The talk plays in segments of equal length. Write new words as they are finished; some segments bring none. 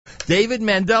David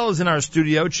Mandel is in our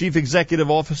studio, Chief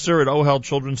Executive Officer at OHEL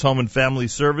Children's Home and Family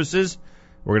Services.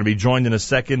 We're going to be joined in a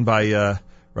second by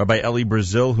Rabbi Eli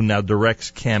Brazil, who now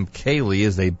directs Camp Kaylie,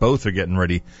 as they both are getting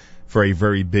ready for a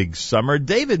very big summer.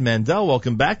 David Mandel,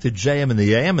 welcome back to JM and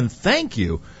the AM, and thank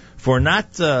you for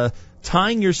not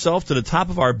tying yourself to the top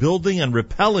of our building and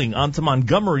rappelling onto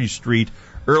Montgomery Street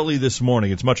early this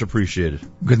morning. It's much appreciated.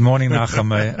 Good morning, Nachum.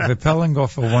 Rappelling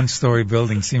off a one-story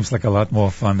building seems like a lot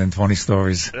more fun than 20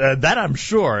 stories. That I'm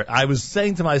sure. I was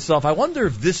saying to myself, I wonder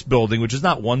if this building, which is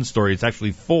not one story, it's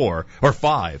actually 4 or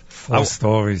 5. 4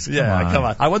 stories. Come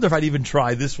on. I wonder if I'd even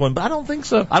try this one, but I don't think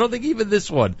so. I don't think even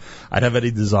this one I'd have any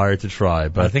desire to try.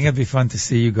 But I think it'd be fun to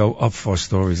see you go up 4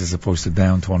 stories as opposed to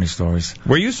down 20 stories.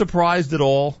 Were you surprised at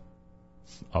all?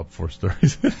 Up 4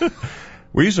 stories.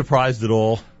 Were you surprised at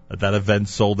all that event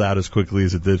sold out as quickly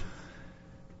as it did?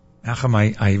 Nachum,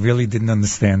 I really didn't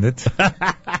understand it.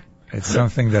 It's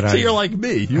something that So you're like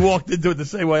me. You walked into it the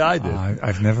same way I did.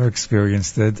 I've never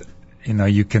experienced it. You know,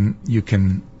 you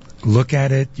can look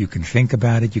at it, you can think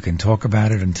about it, you can talk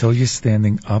about it until you're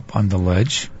standing up on the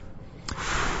ledge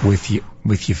with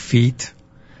your feet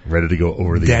ready to go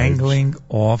over the dangling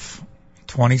off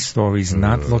 20 stories,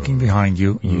 not looking behind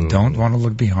you. You don't want to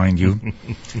look behind you.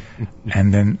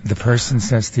 And then the person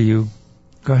says to you,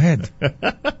 go ahead.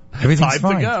 Everything's Time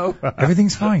fine. to go.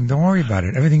 Everything's fine. Don't worry about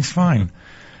it. Everything's fine.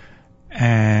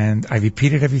 And I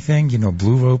repeated everything. You know,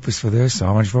 blue rope is for this,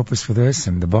 orange rope is for this,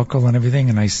 and the buckle and everything.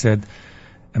 And I said,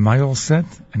 am I all set?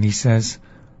 And he says,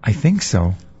 I think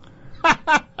so.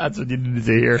 That's what you needed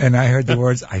to hear. And I heard the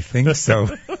words, I think so.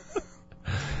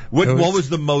 What was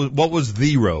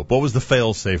the rope? What was the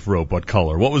fail-safe rope? What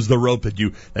color? What was the rope that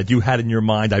you had in your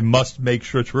mind? I must make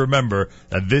sure to remember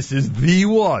that this is the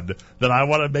one that I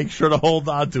want to make sure to hold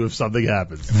on to if something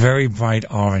happens. Very bright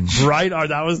orange. Bright orange.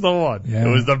 That was the one. Yeah. It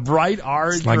was the bright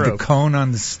orange It's like rope. the cone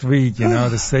on the street, you know,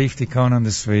 the safety cone on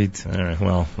the street. All right,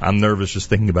 well, I'm nervous just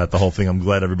thinking about the whole thing. I'm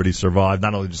glad everybody survived.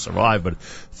 Not only just survived, but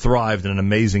thrived in an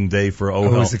amazing day for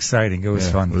OHEL. It was exciting. It was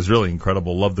fun. It was really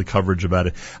incredible. Love the coverage about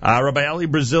it. Rabbi Eli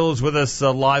Brazil is with us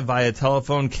live via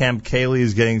telephone. Camp Kaylie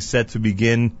is getting set to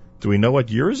begin. Do we know what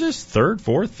year is this? 3rd,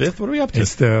 4th, 5th? What are we up to?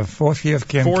 It's the 4th year of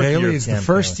Camp Kaylie. It's the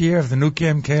first year of the new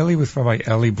Camp Kaylie with Rabbi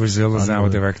Eli Brazil as our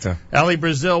director. Eli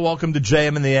Brazil, welcome to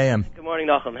JM and the AM. Good morning,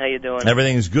 Nachum. How you doing?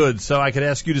 Everything's good. So I could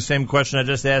ask you the same question I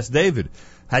just asked David.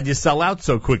 How'd you sell out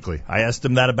so quickly? I asked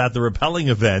him that about the rappelling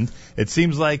event. It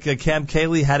seems like Camp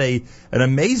Kaylie had an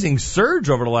amazing surge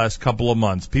over the last couple of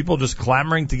months. People just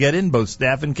clamoring to get in, both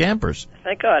staff and campers.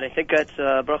 Thank God. I think that's,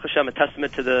 Baruch Hashem, a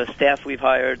testament to the staff we've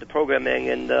hired, the programming,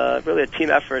 and really a team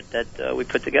effort that we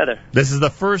put together. This is the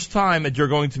first time that you're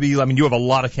going to be, I mean, you have a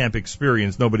lot of camp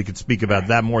experience. Nobody could speak about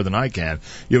that more than I can.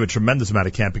 You have a tremendous amount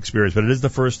of camp experience, but it is the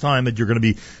first time that you're going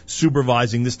to be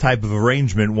supervising this type of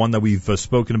arrangement, one that we've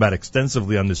spoken about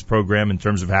extensively on this program in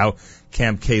terms of how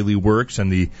Camp Kaylie works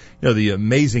and the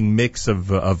amazing mix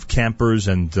of campers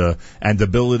and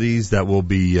abilities that will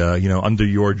be under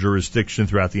your jurisdiction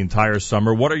throughout the entire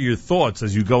summer. What are your thoughts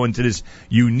as you go into this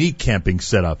unique camping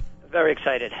setup? Very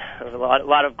excited. There's a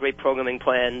lot of great programming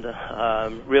planned.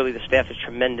 Really, the staff is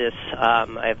tremendous.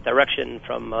 I have direction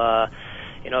from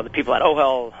the people at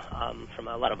OHEL, from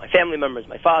a lot of my family members,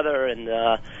 my father,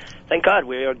 and thank God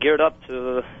we are geared up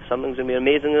to something's going to be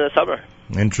amazing in the summer.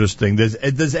 Interesting.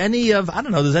 Does any of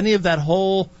that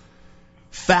whole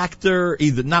factor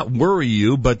either not worry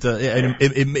you, but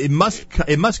it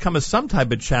must come as some type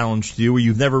of challenge to you where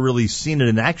you've never really seen it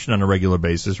in action on a regular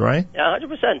basis, right? Yeah,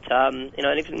 100%.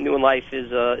 Anything new in life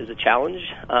is a challenge,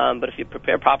 but if you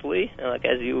prepare properly, like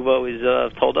as you've always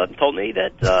told me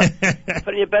that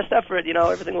put in your best effort,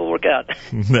 everything will work out.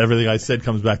 Everything I said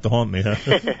comes back to haunt me, huh?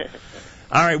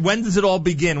 All right, when does it all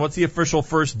begin? What's the official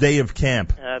first day of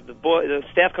camp? The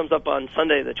staff comes up on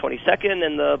Sunday the 22nd,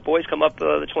 and the boys come up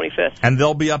the 25th. And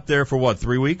they'll be up there for what,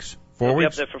 3 weeks? 4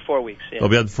 weeks? They'll be up there for 4 weeks, yeah. They'll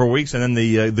be up there for 4 weeks, and then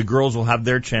the girls will have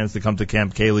their chance to come to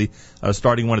Camp Kaylie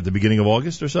starting when, at the beginning of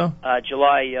August or so?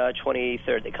 July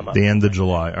 23rd they come up. The end of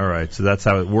July. All right, so that's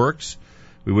how it works.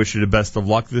 We wish you the best of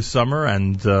luck this summer,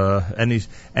 and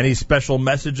any special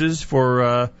messages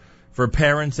for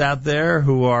parents out there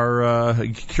who are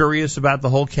curious about the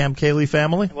whole Camp Kaylie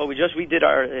family? Well, we redid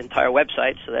our entire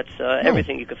website, so that's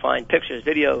everything you can find, pictures,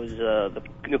 videos, the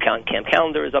new camp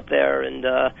calendar is up there, and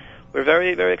we're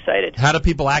very, very excited. How do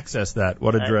people access that?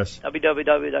 What address?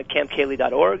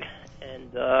 www.campkaylie.org,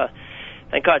 and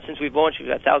thank God, since we've launched, we've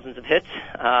got thousands of hits,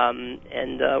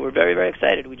 and we're very, very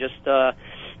excited.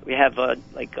 We have a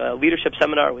leadership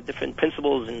seminar with different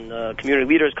principals and community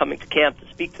leaders coming to camp to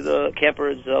speak to the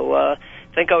campers. So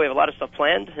thank God we have a lot of stuff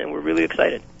planned, and we're really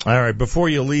excited. All right, before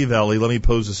you leave, Ellie, let me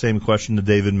pose the same question to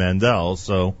David Mandel.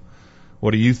 So,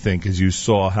 what do you think as you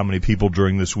saw how many people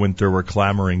during this winter were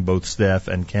clamoring, both staff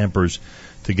and campers,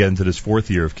 to get into this fourth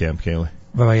year of Camp Kaylie?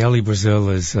 Well, Eli Brazil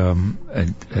is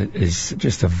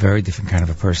just a very different kind of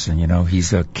a person. You know,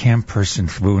 he's a camp person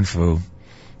through and through.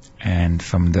 And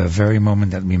from the very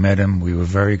moment that we met him, we were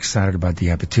very excited about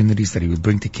the opportunities that he would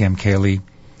bring to Camp Kaylie,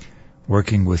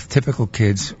 working with typical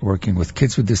kids, working with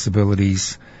kids with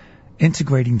disabilities,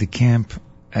 integrating the camp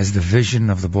as the vision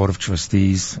of the Board of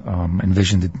Trustees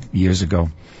envisioned it years ago.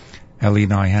 Ellie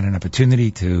and I had an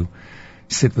opportunity to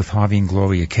sit with Harvey and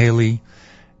Gloria Kaylie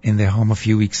in their home a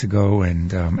few weeks ago,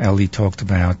 and Ellie talked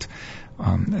about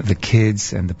the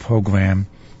kids and the program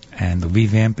and the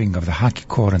revamping of the hockey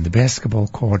court and the basketball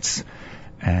courts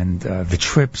and the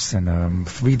trips and a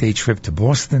 3-day trip to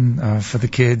Boston for the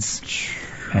kids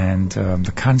and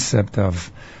the concept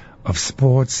of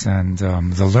sports and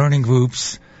the learning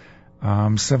groups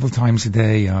several times a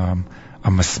day, a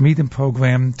Masmidim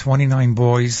program, 29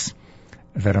 boys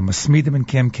that are Masmidim in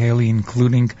Camp Kaylie,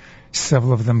 including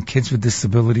several of them kids with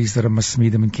disabilities that are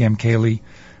Masmidim in Camp Kaylie,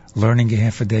 learning a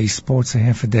half a day, sports a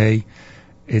half a day.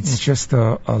 It's just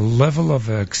a level of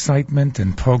excitement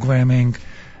and programming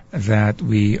that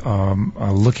we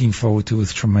are looking forward to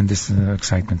with tremendous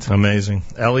excitement. Amazing.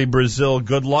 Ellie Brazil,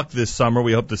 good luck this summer.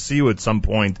 We hope to see you at some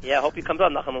point. Yeah, I hope you come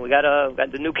on, Nachum. We got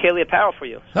the new Kaylie apparel for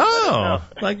you. So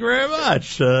thank you very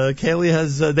much. Kaylie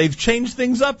has, they've changed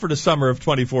things up for the summer of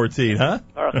 2014, huh?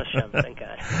 Baruch Hashem, thank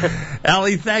God.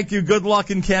 Ellie, thank you. Good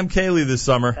luck in Camp Kaylie this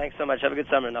summer. Thanks so much. Have a good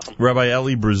summer, Nachum. Rabbi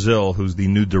Ellie Brazil, who's the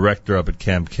new director up at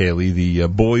Camp Kaylie. The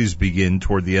boys begin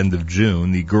toward the end of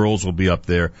June. The girls will be up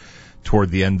there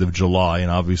toward the end of July, and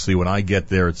obviously when I get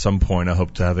there at some point, I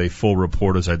hope to have a full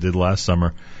report, as I did last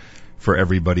summer, for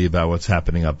everybody about what's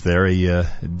happening up there.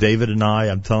 David and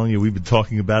I'm telling you, we've been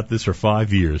talking about this for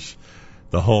 5 years.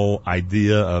 The whole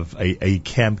idea of a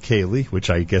Camp Kaylie, which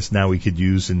I guess now we could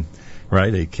use a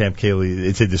Camp Kaylie,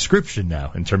 it's a description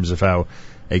now in terms of how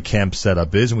a camp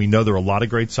setup is, and we know there are a lot of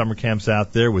great summer camps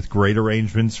out there with great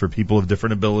arrangements for people of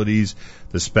different abilities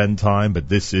to spend time, but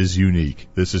this is unique.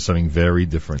 This is something very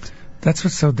different. That's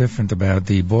what's so different about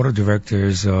the board of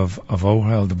directors of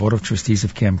OHEL, the board of trustees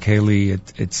of Camp Kaylie.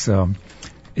 It's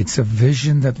a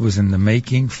vision that was in the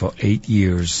making for 8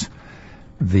 years.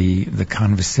 The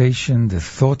conversation, the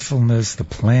thoughtfulness, the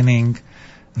planning,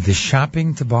 the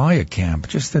shopping to buy a camp,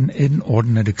 just an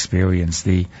inordinate experience.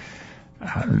 The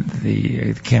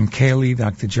Camp Kaylie,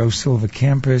 Dr. Joe Silva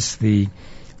campus, the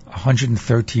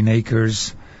 113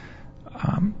 acres.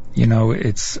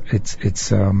 It's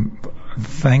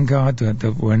thank God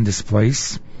that we're in this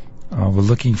place. We're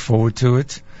looking forward to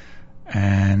it.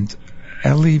 And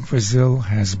Ellie Brazil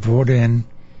has brought in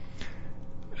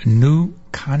new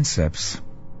concepts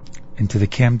into the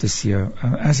camp this year.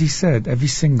 As he said, every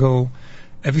single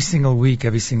week,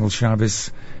 every single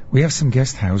Shabbos, we have some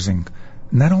guest housing.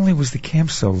 Not only was the camp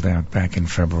sold out back in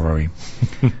February,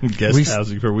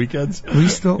 housing for weekends. we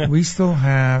still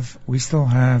have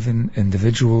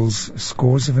individuals,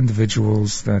 scores of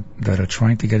individuals that are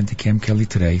trying to get into Camp Kaylie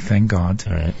today. Thank God.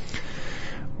 All right.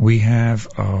 We have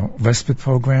a respite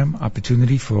program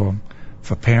opportunity for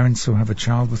parents who have a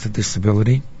child with a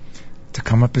disability to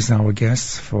come up as our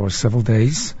guests for several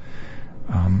days.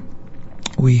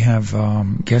 We have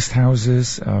guest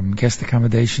houses, guest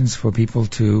accommodations for people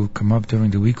to come up during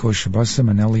the week or Shabbosim,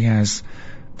 and Ellie has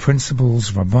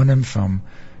principals, Rabbanim from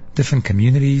different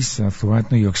communities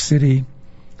throughout New York City,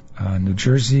 New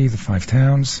Jersey, the 5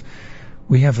 towns.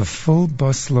 We have a full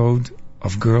busload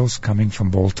of girls coming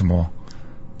from Baltimore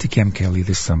to Camp Kaylie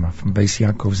this summer, from Beis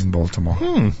Yaakov's in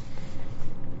Baltimore.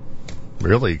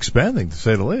 Really expanding, to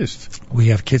say the least. We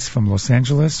have kids from Los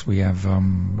Angeles. We have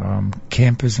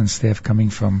campers and staff coming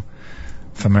from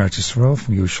Eretz Yisrael,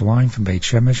 from Yerushalayim, from Beit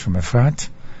Shemesh, from Efrat.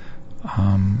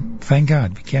 Thank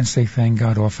God. We can't say thank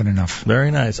God often enough. Very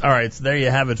nice. All right, so there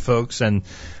you have it, folks, and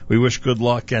we wish good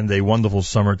luck and a wonderful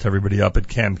summer to everybody up at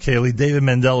Camp Kaylie. David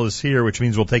Mandel is here, which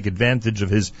means we'll take advantage of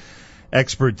his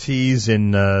expertise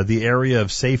in the area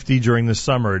of safety during the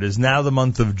summer. It is now the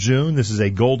month of June. This is a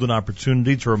golden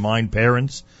opportunity to remind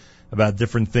parents about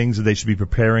different things that they should be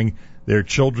preparing their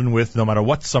children with, no matter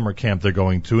what summer camp they're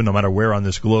going to, and no matter where on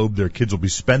this globe their kids will be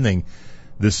spending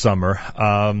this summer.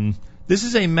 This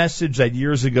is a message that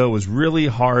years ago was really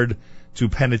hard to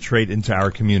penetrate into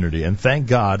our community, and thank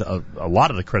God a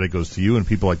lot of the credit goes to you and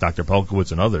people like Dr.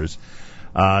 Pelkowitz and others.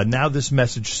 Now this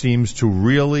message seems to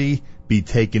really be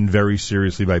taken very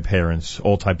seriously by parents,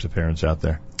 all types of parents out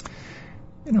there.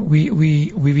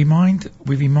 We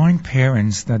remind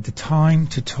parents that the time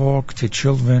to talk to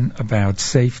children about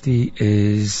safety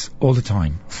is all the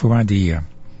time throughout the year,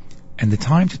 and the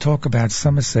time to talk about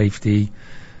summer safety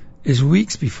is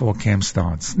weeks before camp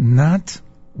starts, not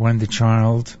when the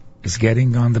child is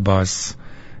getting on the bus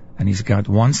and he's got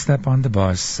one step on the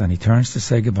bus and he turns to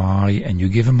say goodbye and you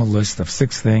give him a list of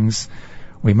 6 things.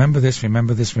 Remember this,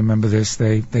 remember this, remember this.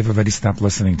 They've already stopped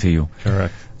listening to you.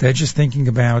 Correct. They're just thinking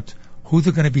about who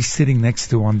they're going to be sitting next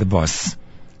to on the bus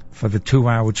for the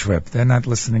 2-hour trip. They're not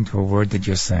listening to a word that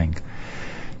you're saying.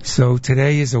 So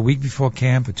today is a week before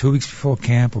camp, or 2 weeks before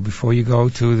camp, or before you go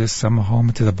to the summer home,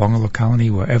 or to the bungalow colony,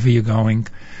 wherever you're going.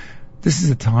 This is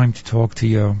a time to talk to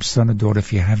your son or daughter,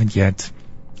 if you haven't yet,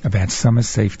 about summer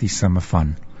safety, summer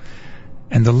fun.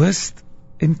 And the list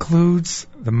includes,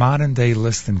 the modern day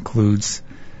list includes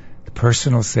the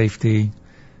personal safety,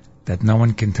 that no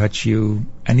one can touch you,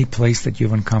 any place that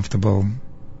you're uncomfortable.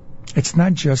 It's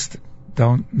not just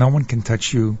no one can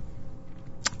touch you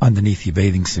underneath your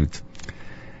bathing suit.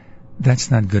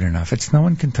 That's not good enough. It's no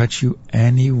one can touch you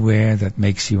anywhere that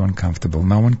makes you uncomfortable.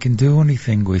 No one can do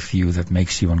anything with you that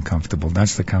makes you uncomfortable.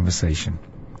 That's the conversation.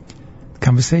 The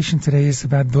conversation today is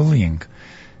about bullying.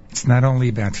 It's not only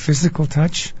about physical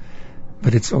touch,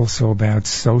 but it's also about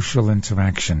social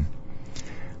interaction.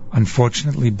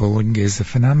 Unfortunately, bullying is a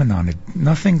phenomenon.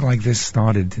 Nothing like this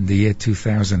started in the year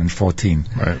 2014.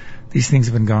 Right. These things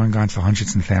have been going on for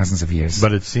hundreds and thousands of years.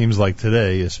 But it seems like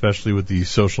today, especially with the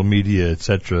social media,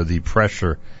 etc., the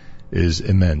pressure is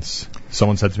immense.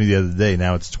 Someone said to me the other day,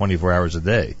 now it's 24 hours a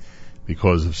day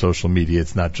because of social media.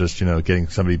 It's not just, getting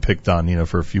somebody picked on,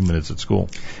 for a few minutes at school.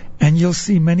 And you'll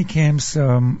see many camps.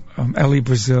 Eli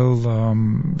Brazil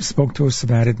spoke to us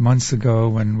about it months ago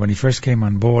when he first came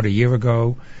on board a year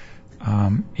ago.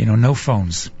 No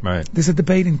phones. Right. There's a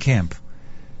debate in camp.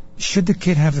 Should the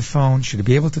kid have the phone? Should he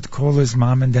be able to call his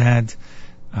mom and dad?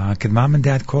 Can mom and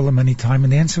dad call him anytime?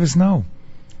 And the answer is no.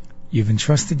 You've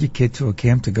entrusted your kid to a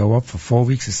camp to go up for 4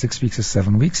 weeks or 6 weeks or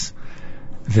 7 weeks.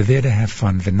 They're there to have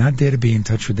fun. They're not there to be in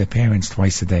touch with their parents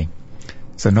twice a day.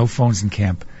 So no phones in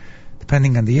camp.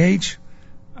 Depending on the age,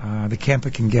 the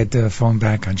camper can get the phone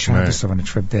back on Shabbos or on a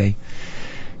trip day.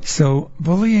 So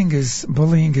bullying is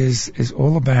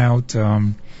all about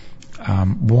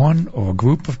one or a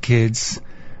group of kids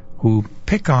who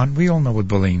pick on. We all know what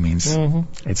bullying means.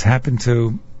 Mm-hmm. It's happened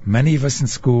to many of us in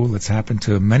school. It's happened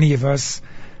to many of us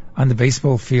on the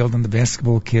baseball field, on the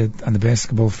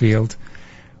basketball field,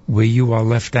 where you are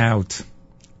left out,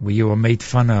 where you are made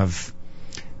fun of,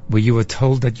 where you are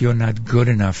told that you're not good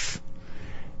enough.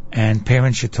 And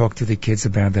parents should talk to the kids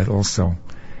about that also,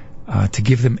 to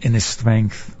give them inner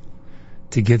strength,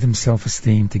 to give them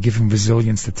self-esteem, to give them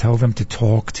resilience, to tell them to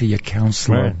talk to your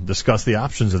counselor. Right. Discuss the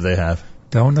options that they have.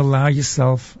 Don't allow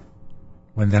yourself,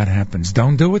 when that happens,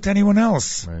 don't do it to anyone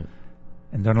else. Right.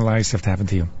 And don't allow yourself to happen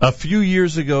to you. A few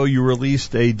years ago, you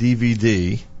released a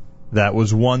DVD that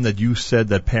was one that you said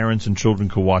that parents and children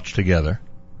could watch together,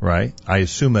 right? I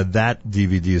assume that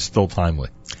DVD is still timely.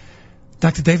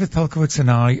 Dr. David Pelkowitz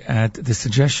and I, at the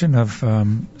suggestion of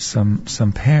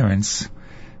some parents,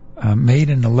 made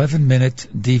an 11-minute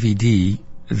DVD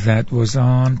that was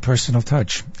on personal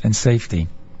touch and safety.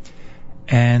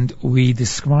 And we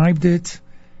described it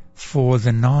for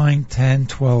the 9, 10,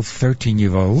 12,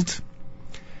 13-year-old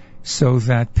so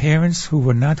that parents who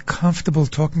were not comfortable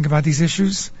talking about these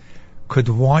issues could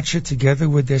watch it together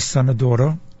with their son or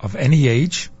daughter of any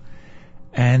age.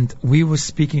 And we were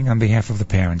speaking on behalf of the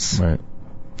parents. Right.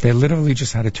 They literally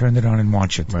just had to turn it on and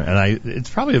watch it. Right. And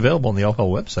it's probably available on the OHEL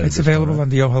website. It's available on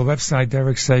the OHEL website.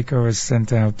 Derek Saker has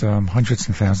sent out hundreds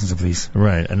and thousands of these.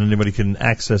 Right. And anybody can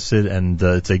access it, and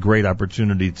it's a great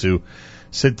opportunity to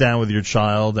sit down with your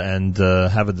child and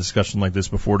have a discussion like this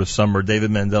before the summer.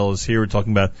 David Mandel is here. We're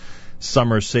talking about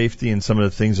summer safety and some of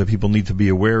the things that people need to be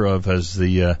aware of as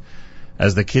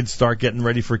the kids start getting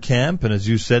ready for camp, and as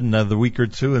you said, another week or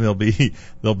two, and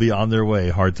they'll be on their way.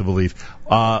 Hard to believe.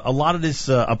 A lot of this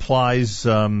applies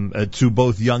to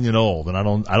both young and old, and I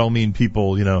don't mean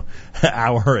people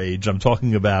our age. I'm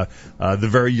talking about the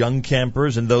very young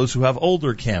campers and those who have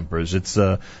older campers. It's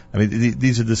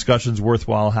these are discussions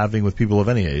worthwhile having with people of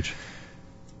any age.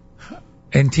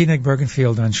 In Teaneck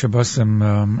Bergenfield on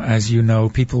Shabbosim, as you know,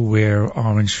 people wear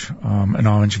an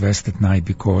orange vest at night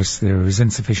because there is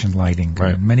insufficient lighting.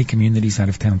 Right. Many communities out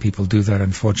of town, people do that.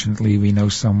 Unfortunately, we know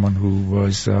someone who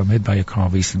was hit by a car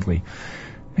recently.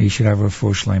 He should have a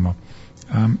full shleima.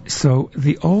 So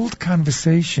the old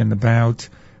conversation about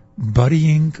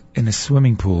buddying in a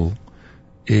swimming pool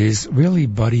is really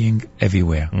buddying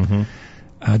everywhere.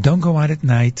 Mm-hmm. Don't go out at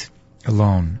night.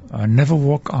 alone. Never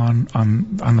walk on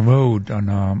the road,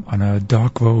 on a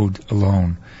dark road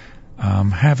alone.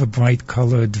 Have a bright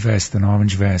colored vest, an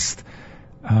orange vest.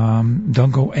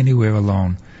 Don't go anywhere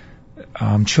alone.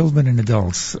 Children and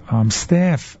adults,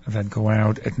 staff that go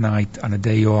out at night on a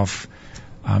day off,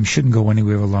 shouldn't go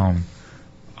anywhere alone.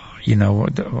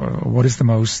 What is the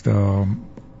most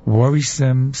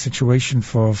worrisome situation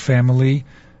for family,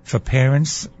 for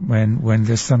parents, when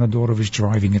their son or daughter is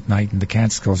driving at night in the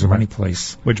Catskills or any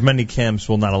place? Which many camps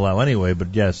will not allow anyway,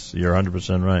 but yes, you're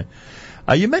 100%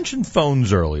 right. You mentioned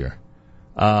phones earlier.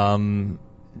 I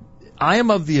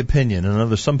am of the opinion, and I know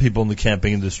there's some people in the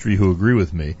camping industry who agree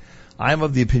with me, I am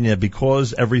of the opinion that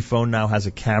because every phone now has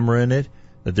a camera in it,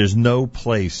 that there's no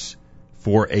place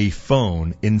for a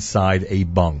phone inside a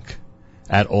bunk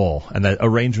at all, and that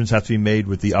arrangements have to be made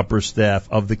with the upper staff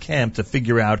of the camp to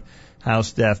figure out how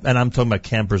staff, and I'm talking about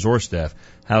campers or staff,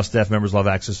 how staff members will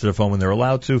have access to their phone when they're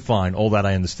allowed to. Fine, all that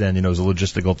I understand, is a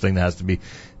logistical thing that has to be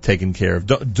taken care of.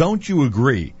 Don't you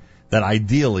agree that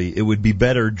ideally it would be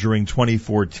better during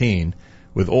 2014,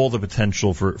 with all the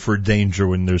potential for danger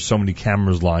when there's so many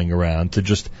cameras lying around, to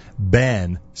just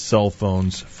ban cell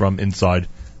phones from inside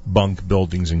bunk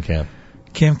buildings in camp?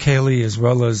 Camp Kaylee, as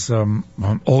well as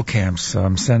all camps,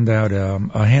 send out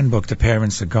a handbook to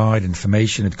parents, a guide,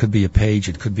 information. It could be a page,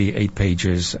 it could be 8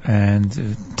 pages.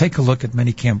 And take a look at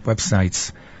many camp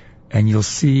websites, and you'll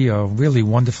see a really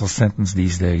wonderful sentence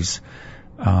these days.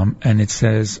 And it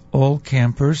says, all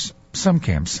campers, some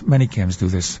camps, many camps do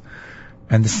this.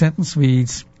 And the sentence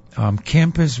reads,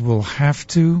 campers will have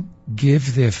to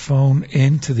give their phone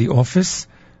into the office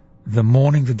the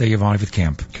morning that they arrive at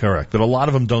camp. Correct. But a lot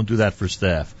of them don't do that for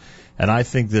staff. And I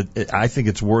think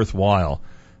it's worthwhile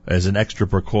as an extra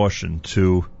precaution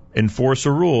to enforce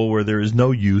a rule where there is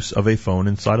no use of a phone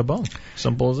inside a bunk.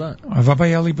 Simple as that. Rabbi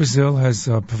Eli Brazil has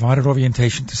provided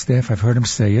orientation to staff. I've heard him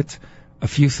say it. A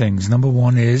few things. Number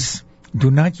one is,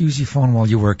 do not use your phone while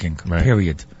you're working,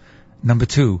 period. Number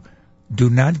two, do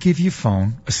not give your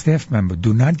phone, a staff member,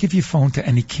 do not give your phone to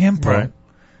any camper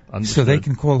so they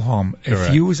can call home. Correct.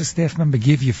 If you as a staff member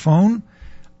give your phone,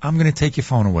 I'm going to take your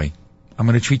phone away. I'm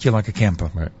going to treat you like a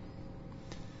camper. Right.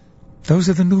 Those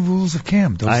are the new rules of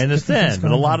camp. I understand,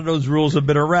 but a lot of those rules have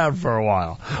been around for a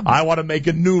while. I want to make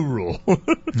a new rule. No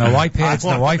iPads,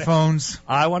 no iPhones.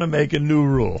 I want to make a new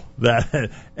rule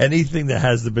that anything that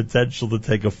has the potential to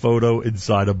take a photo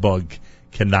inside a bunk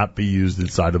cannot be used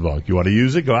inside a bunk. You want to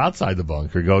use it, go outside the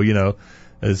bunk, or go,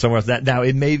 somewhere else. Now,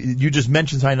 you just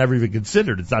mentioned something I never even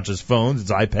considered. It's not just phones,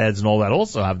 it's iPads and all that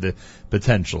also have the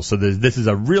potential. So this is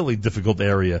a really difficult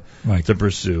area to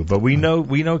pursue. But we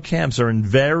know camps are in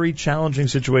very challenging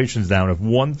situations now. And if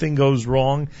one thing goes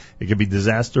wrong, it can be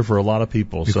disaster for a lot of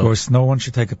people. Because no one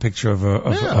should take a picture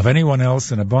of anyone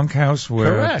else in a bunkhouse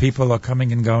where people are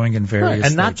coming and going in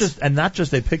various states. And not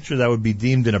just a picture that would be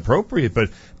deemed inappropriate,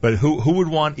 but who would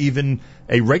want even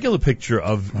a regular picture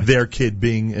of their kid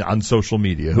being on social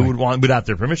media? Who would want, without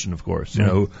their permission, of course,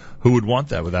 who would want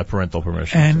that without parental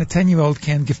permission? And a 10-year-old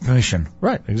can't give permission.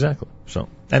 Right, exactly. So,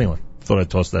 anyway, thought I'd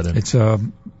toss that in. It's a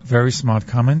very smart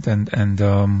comment,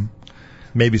 and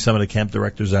maybe some of the camp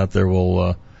directors out there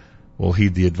will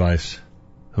heed the advice.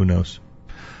 Who knows?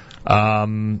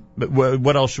 But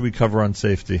what else should we cover on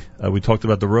safety? We talked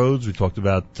about the roads. We talked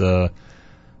about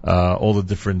all the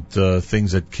different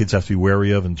things that kids have to be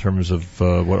wary of in terms of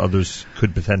what others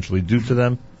could potentially do to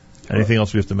them. Anything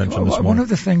else we have to mention this morning? One of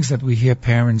the things that we hear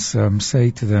parents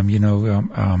say to them,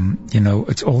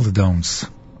 it's all the don'ts.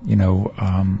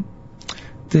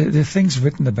 There are things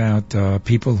written about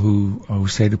people who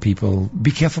say to people,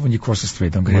 be careful when you cross the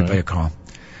street, don't get hit by a car.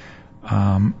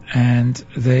 And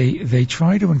they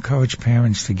try to encourage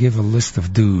parents to give a list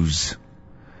of do's.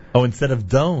 Oh, instead of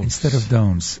don'ts. Instead of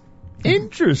don'ts.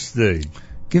 Interesting.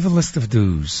 Give a list of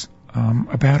do's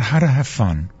about how to have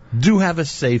fun. Do have a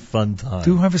safe, fun time.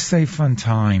 Do have a safe, fun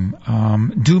time.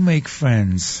 Do make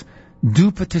friends.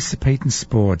 Do participate in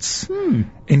sports.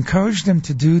 Encourage them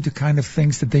to do the kind of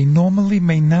things that they normally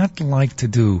may not like to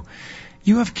do.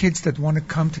 You have kids that want to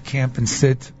come to camp and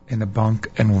sit in a bunk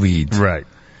and read. Right.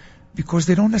 Because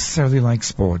they don't necessarily like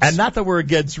sports. And not that we're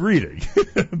against reading,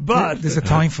 but there's a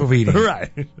time for reading. Right.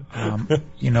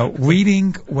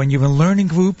 Reading, when you're in a learning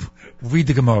group, read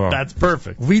the Gemara. That's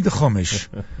perfect. Read the Chumash.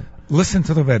 Listen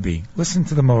to the Rebbe. Listen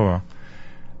to the Morah.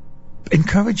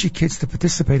 Encourage your kids to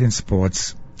participate in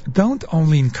sports. Don't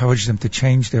only encourage them to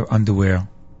change their underwear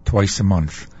twice a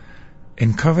month.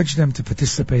 Encourage them to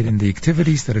participate in the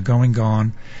activities that are going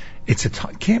on.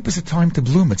 Camp is a time to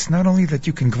bloom. It's not only that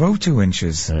you can grow 2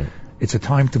 inches. Right. It's a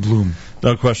time to bloom.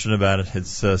 No question about it.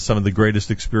 It's some of the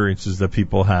greatest experiences that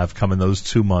people have come in those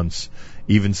 2 months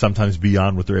even sometimes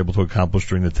beyond what they're able to accomplish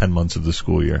during the 10 months of the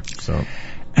school year. So.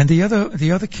 And the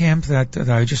other camp that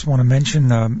I just want to mention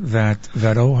that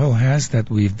OHEL has, that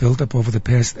we've built up over the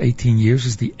past 18 years,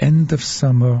 is the end of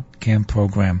summer camp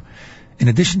program. In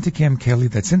addition to Camp Kelly,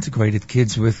 that's integrated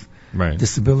kids with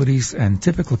disabilities and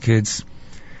typical kids,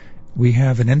 we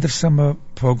have an end of summer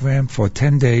program for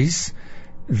 10 days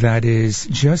that is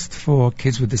just for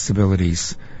kids with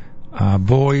disabilities.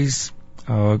 Boys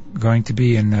are going to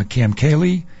be in Camp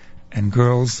Kelly, and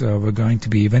girls we're going to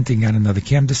be renting out another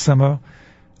camp this summer.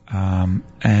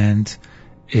 And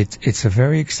it's a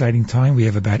very exciting time. We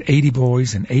have about 80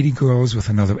 boys and 80 girls with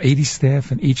another 80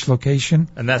 staff in each location.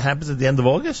 And that happens at the end of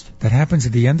August? That happens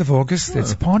at the end of August.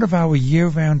 It's part of our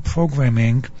year-round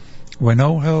programming when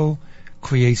OHEL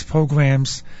creates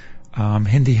programs,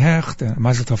 Hindi Hecht,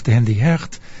 Mazel Tov to Hindi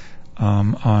Hecht,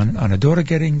 on a daughter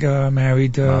getting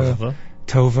married,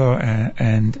 Tova,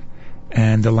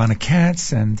 and Alana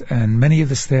Katz, and many of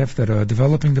the staff that are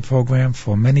developing the program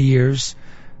for many years.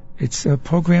 It's a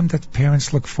program that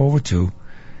parents look forward to.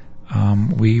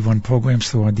 We run programs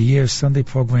throughout the year, Sunday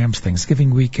programs, Thanksgiving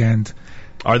weekend.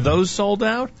 Are those sold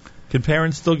out? Can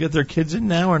parents still get their kids in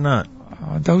now or not?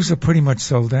 Those are pretty much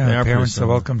sold out. Parents are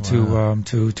welcome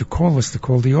to call us, to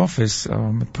call the office.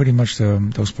 Pretty much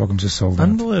those programs are sold out.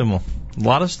 Unbelievable. A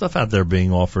lot of stuff out there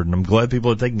being offered, and I'm glad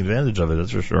people are taking advantage of it,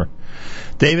 that's for sure.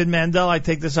 David Mandel, I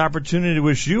take this opportunity to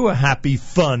wish you a happy,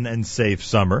 fun, and safe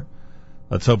summer.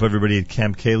 Let's hope everybody at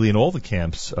Camp Kaylee and all the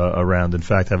camps around, in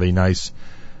fact, have a nice,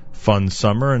 fun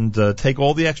summer, and take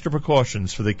all the extra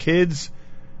precautions for the kids.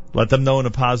 Let them know in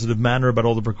a positive manner about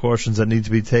all the precautions that need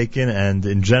to be taken. And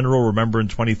in general, remember in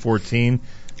 2014,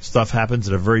 stuff happens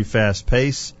at a very fast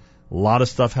pace. A lot of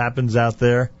stuff happens out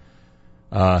there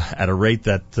at a rate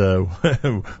that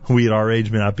we at our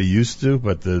age may not be used to,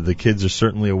 but the kids are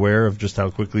certainly aware of just how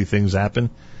quickly things happen.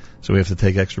 So we have to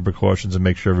take extra precautions and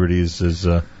make sure everybody is as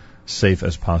safe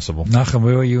as possible. Nachum,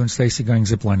 where are you and Stacy going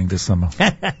ziplining this summer?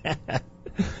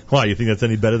 Why, you think that's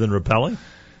any better than rappelling?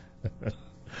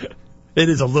 It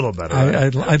is a little better.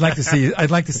 Right? I'd like to see you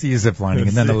ziplining,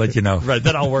 and then I'll let you know. Right,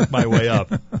 then I'll work my way up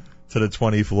to the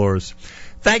 20 floors.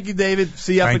 Thank you, David.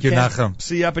 See you up at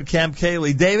Camp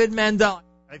Kaylee. David Mandel.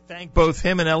 I thank both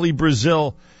him and Ellie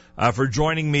Brazil for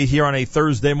joining me here on a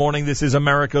Thursday morning. This is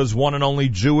America's one and only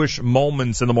Jewish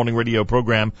Moments in the Morning radio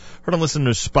program. Heard on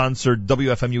listener-sponsored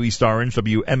WFMU East Orange,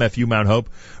 WMFU Mount Hope,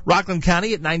 Rockland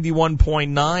County at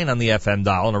 91.9 on the FM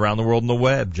dial, and around the world on the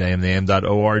web,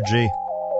 jmnam.org.